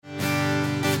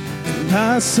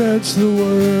I searched the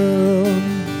world,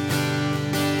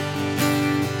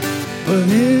 but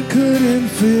it couldn't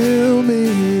fill me.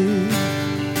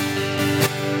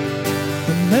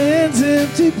 The man's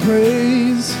empty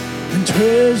praise and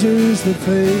treasures that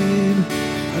fade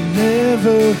are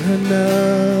never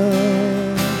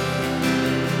enough.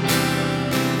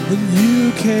 Then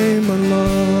you came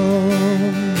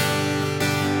along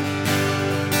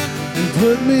and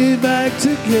put me back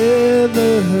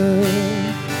together,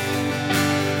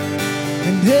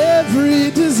 and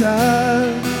every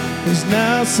desire is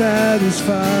now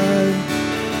satisfied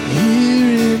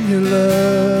here in your love.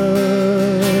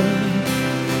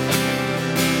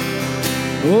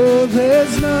 Oh,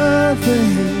 there's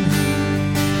nothing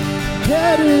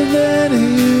better than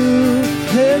you.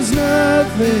 There's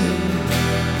nothing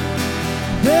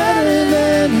better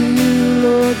than you,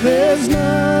 Lord. There's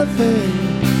nothing,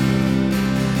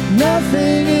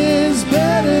 nothing is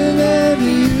better than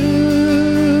you.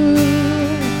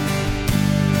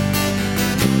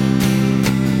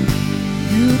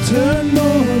 You turn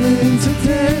mourning to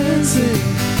dancing.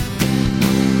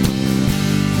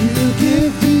 You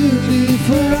give beauty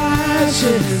for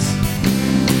ashes.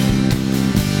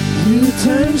 You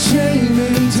turn shame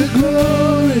into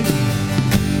glory.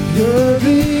 You're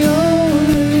the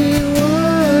only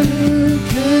one who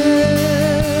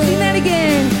can. Sing that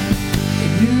again.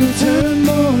 You turn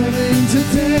mourning to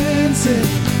dancing.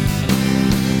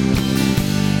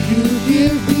 You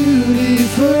give beauty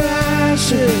for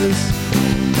ashes.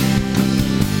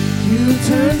 You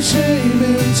turn shame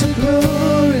into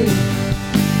glory.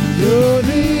 You're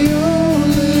the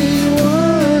only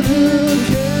one who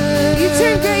can. You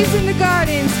turn graves into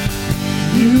gardens.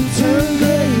 You turn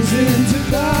graves into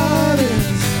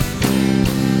gardens.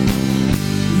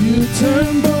 You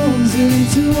turn bones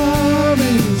into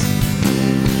armies.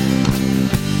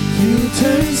 You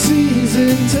turn seas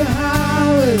into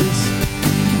highways.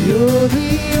 You're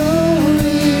the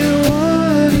only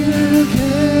one who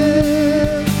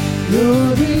can.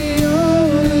 You're the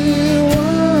only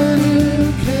one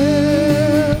who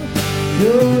can.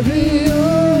 You're the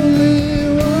only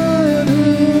one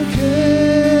who can.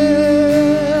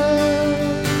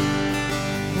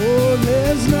 Oh,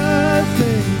 there's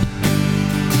nothing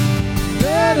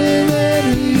better than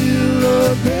you,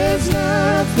 Lord. There's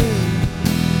nothing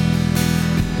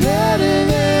better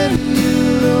than you,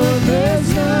 Lord. There's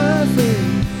nothing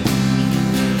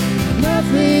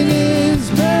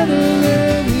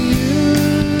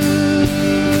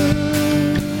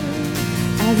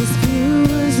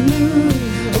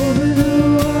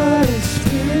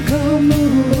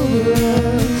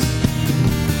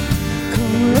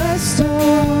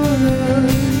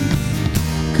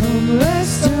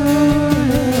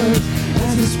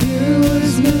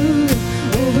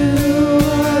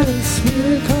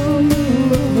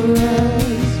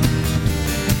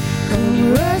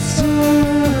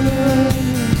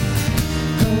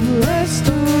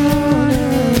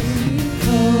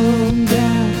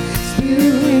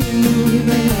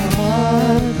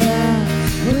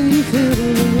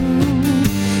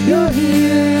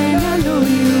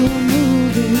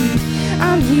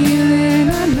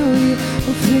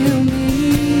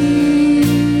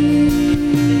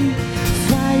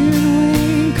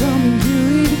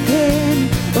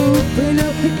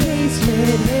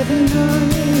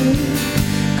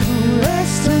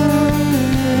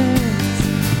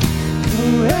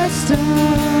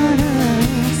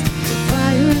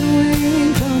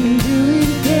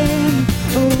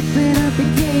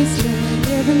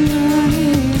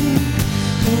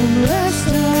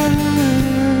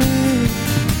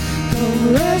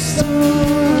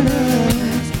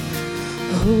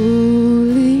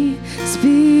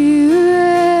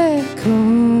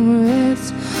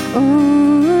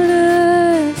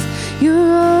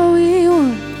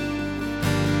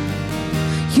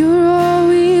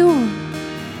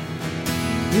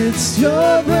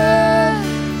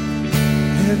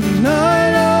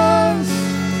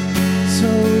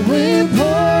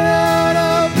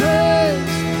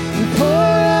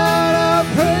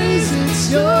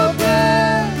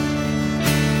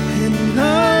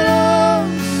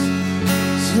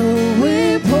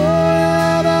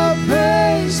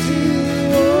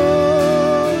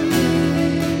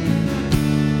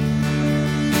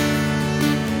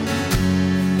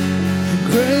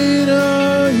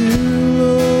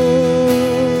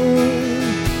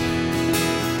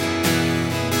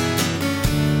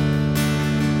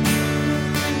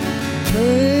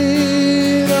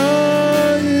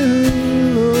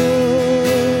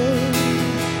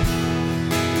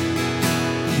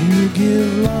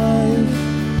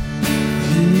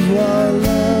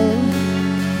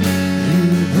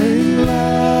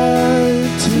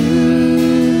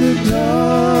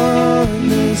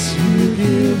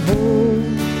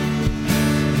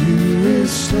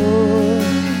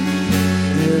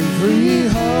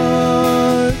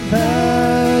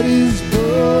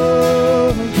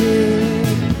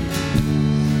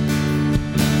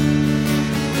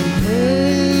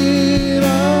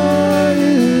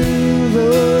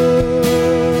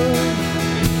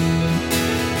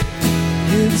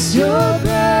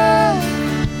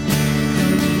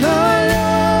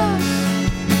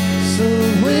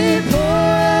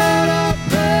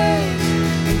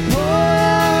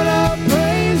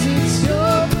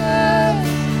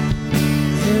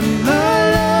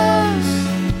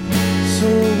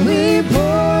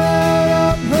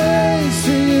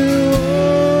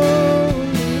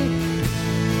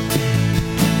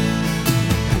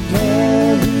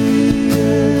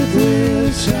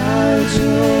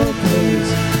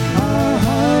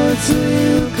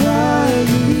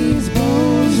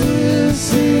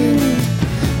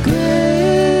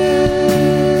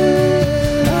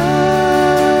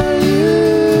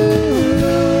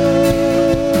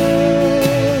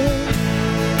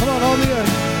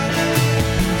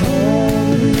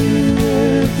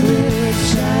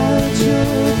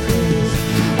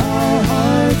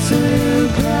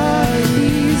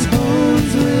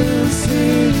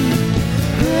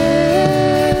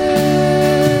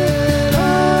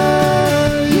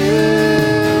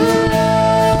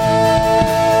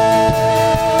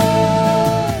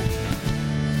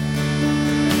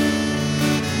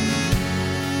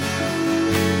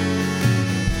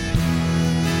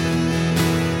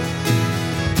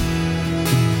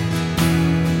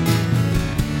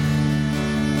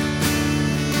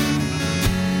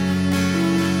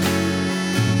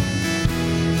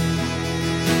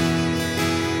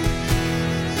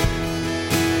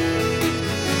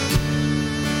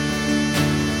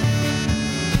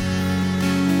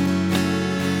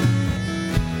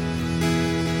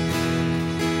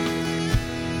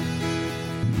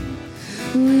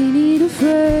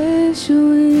fresh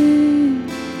wind,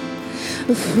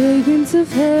 a fragrance of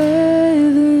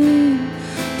heaven.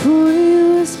 Pour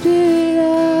your spirit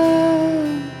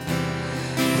out,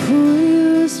 pour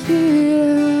your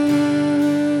spirit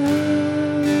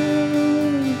out,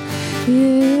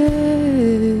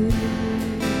 yeah.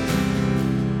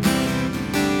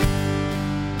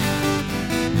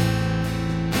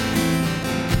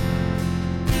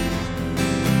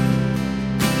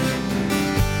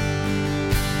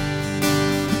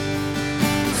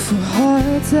 For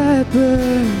hearts that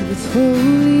burn with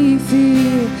holy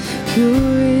fear,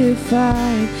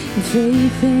 purified in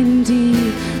faith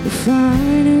indeed,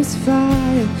 refiner's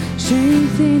fire,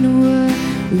 strengthen what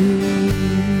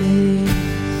remains.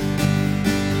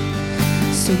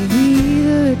 So we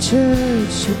the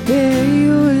church shall bear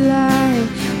your light,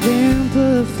 lamp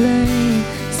of flame,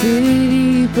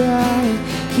 city bright,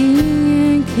 King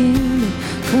and kingdom,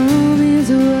 come is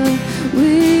what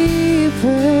we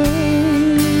pray.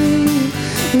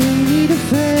 We need a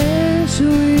fresh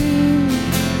wind,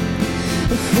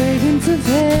 a fragrance of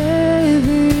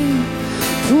heaven.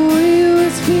 Pour your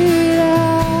spirit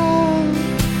out,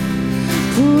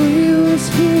 pour your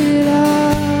spirit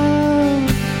out.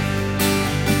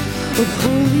 A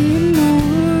holy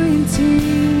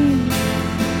anointing,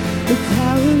 the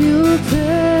power of your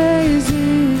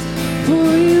presence.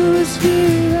 Pour your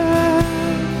spirit out,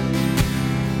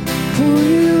 pour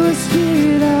your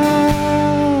spirit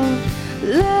out.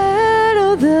 Let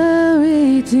all the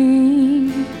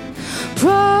redeemed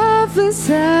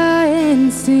prophesy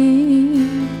and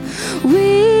sing.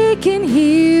 We can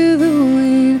hear the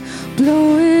wind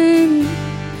blowing,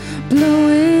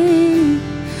 blowing,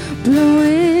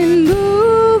 blowing.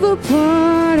 Move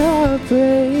upon our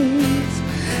praise.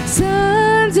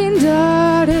 Sons and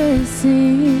daughters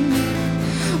sing.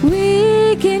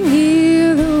 We can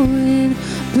hear the wind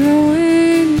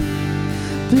blowing,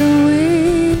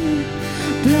 blowing,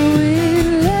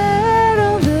 blowing. Let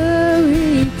all the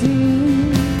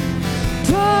redeemed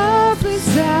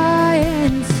prophesy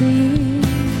and sing.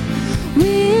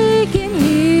 We can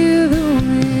hear the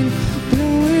wind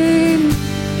blowing,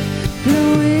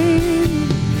 blowing,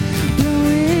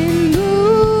 blowing.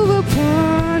 Move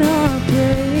upon our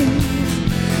praise.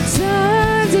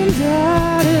 Sons and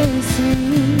daughters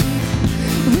sing.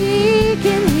 We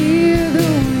can hear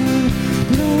the wind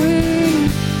blowing,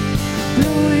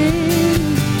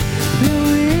 blowing,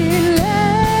 blowing.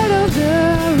 Let all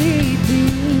the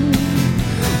redeemed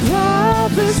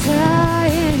prophesy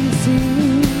and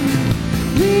sing.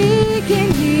 We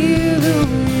can hear the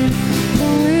wind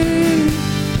blowing,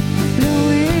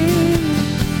 blowing,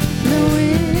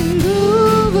 blowing.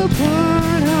 Move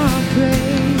upon our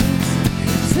praise.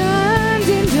 Sons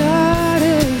and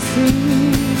daughters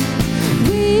sing.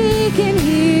 We can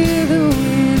hear the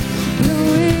wind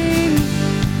blowing,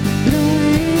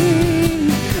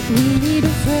 blowing. We need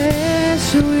a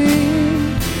fresh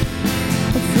wind,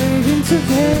 a fragrance of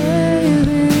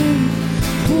heaven.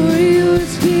 Pour your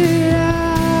spirit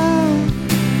out,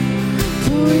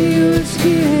 pour your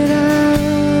spirit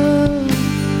out.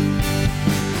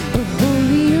 A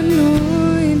holy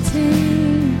anointing,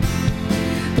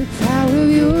 the power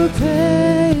of your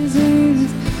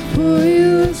presence. Pour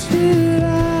your spirit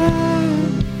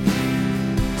out,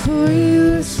 pour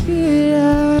your spirit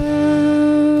out.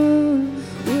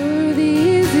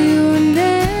 Worthy is your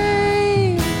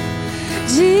name,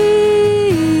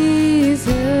 Jesus.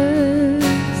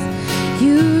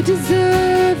 You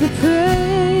deserve the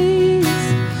praise.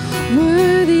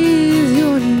 Worthy is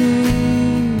your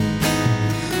name,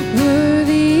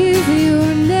 worthy is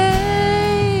your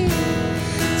name,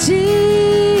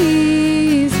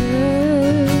 Jesus.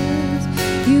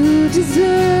 You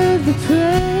deserve the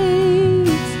praise.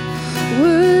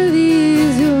 Worthy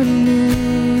is your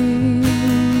name.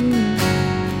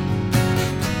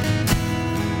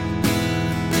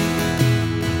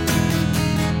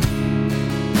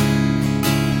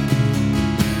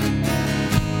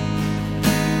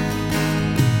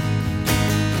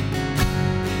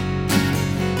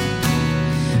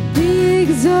 Be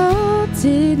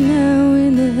exalted now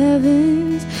in the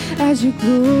heavens as your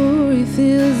glory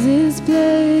fills this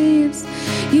place.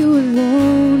 You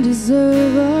alone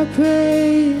deserve our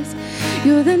praise.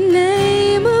 You're the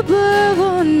name above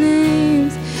all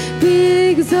names. Be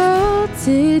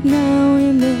exalted now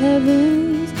in the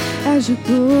heavens as your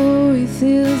glory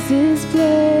fills this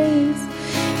place.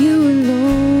 You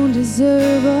alone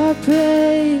deserve our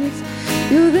praise.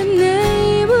 You're the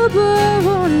name above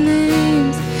all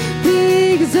names.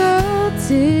 Be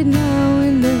exalted now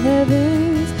in the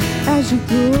heavens as your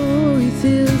glory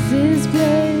fills this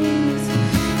place.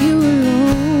 You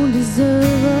alone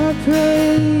deserve our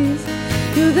praise.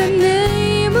 You're the name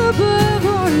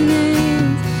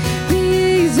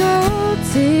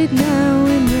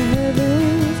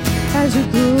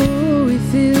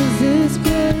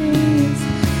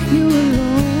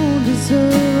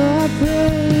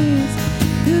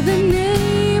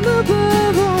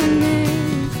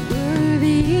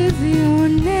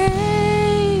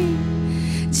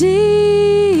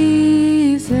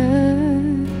Jesus,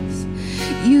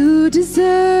 you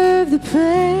deserve the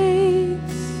praise.